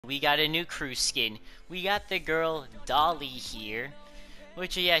We got a new crew skin. We got the girl Dali here,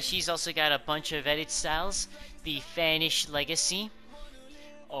 which yeah, she's also got a bunch of edit styles. The Fanish Legacy,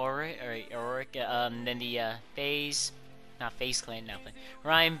 then the Phase, not Phase Clan, now, but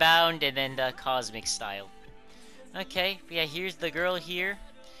Rhyme Bound, and then the Cosmic style. Okay, yeah, here's the girl here.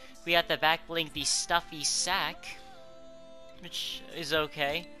 We got the back blink, the Stuffy Sack, which is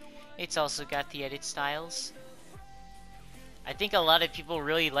okay. It's also got the edit styles. I think a lot of people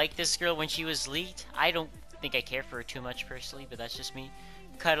really liked this girl when she was leaked. I don't think I care for her too much personally, but that's just me.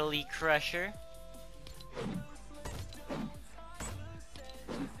 Cuddly Crusher.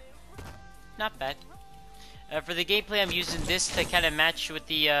 Not bad. For the gameplay, I'm using this to kind of match with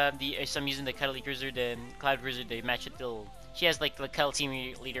so I'm using the Cuddly Cruiser, the Cloud Cruiser to match with the. She has like the Cuddle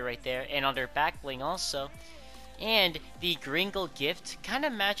Team Leader right there, and on her back bling also. And the Gringle Gift kind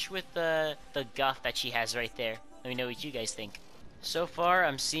of match with the Guff that she has right there. Let me know what you guys think. So far,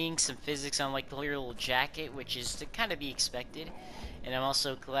 I'm seeing some physics on like the little jacket, which is to kind of be expected. And I'm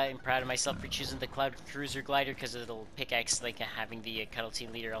also glad and proud of myself for choosing the Cloud Cruiser Glider because of the little pickaxe, like having the Cuddle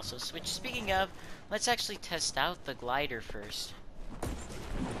Team Leader also. Which, speaking of, let's actually test out the glider first.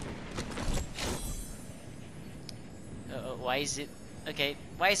 Why is it... Okay,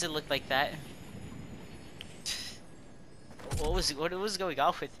 why does it look like that? What was going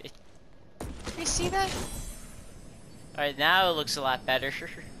on with it? Did you see that? Alright, now it looks a lot better.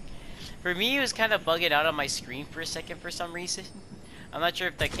 For me, it was kind of bugging out on my screen for a second for some reason. I'm not sure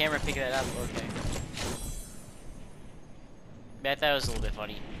if the camera picked that up. Okay. But I thought it was a little bit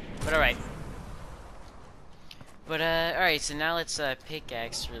funny. But alright. But, alright, so now let's,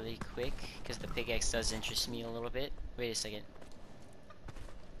 pickaxe really quick. Because the pickaxe does interest me a little bit. Wait a second.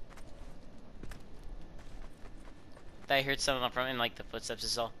 I heard someone from in like the footsteps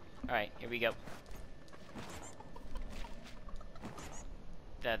is all. Alright, here we go.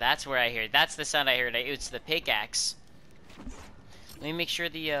 That's where I hear it. That's the sound I heard. It's the pickaxe. Let me make sure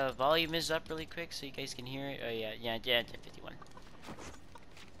the volume is up really quick so you guys can hear it. Oh yeah, 51.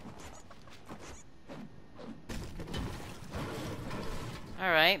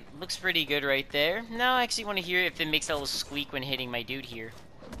 Alright, looks pretty good right there. Now I actually want to hear if it makes that little squeak when hitting my dude here.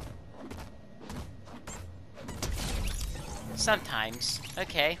 Sometimes.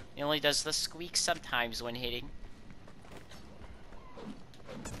 Okay, it only does the squeak sometimes when hitting.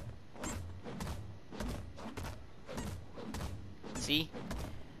 See?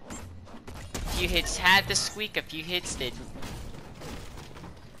 A few hits had the squeak, a few hits didn't.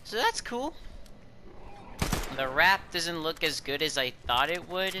 So that's cool. The wrap doesn't look as good as I thought it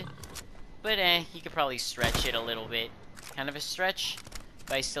would. But you could probably stretch it a little bit. Kind of a stretch.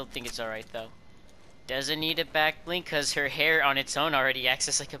 But I still think it's alright though. Doesn't need a back blink because her hair on its own already acts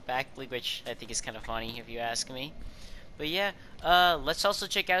as like a back blink, which I think is kind of funny if you ask me. But yeah, let's also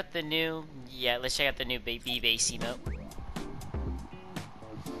check out the new, let's check out the new B-Base emote.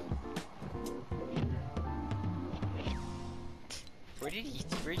 Where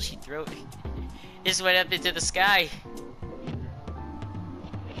did she throw it? It just went up into the sky.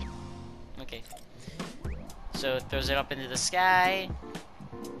 Okay. So it throws it up into the sky.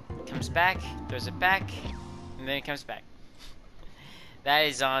 Comes back, throws it back, and then it comes back. That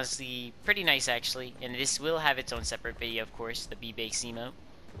is honestly pretty nice actually, and this will have its own separate video of course, the B-Base emote.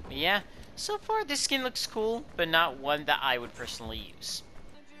 But yeah, so far this skin looks cool, but not one that I would personally use.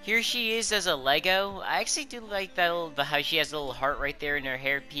 Here she is as a Lego. I actually do like that how she has a little heart right there in her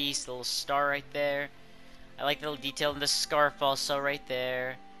hairpiece, the little star right there. I like the little detail in the scarf also right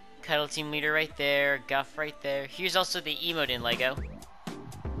there. Cuddle Team Leader right there, Guff right there. Here's also the emote in Lego.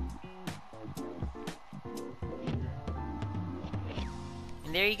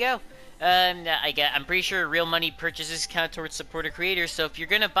 And there you go. I'm pretty sure real money purchases count towards supporter creators, so if you're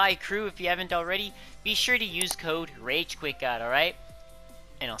gonna buy crew, if you haven't already, be sure to use code RAGEQuickGod, alright?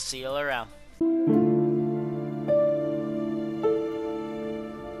 And I'll see you all around.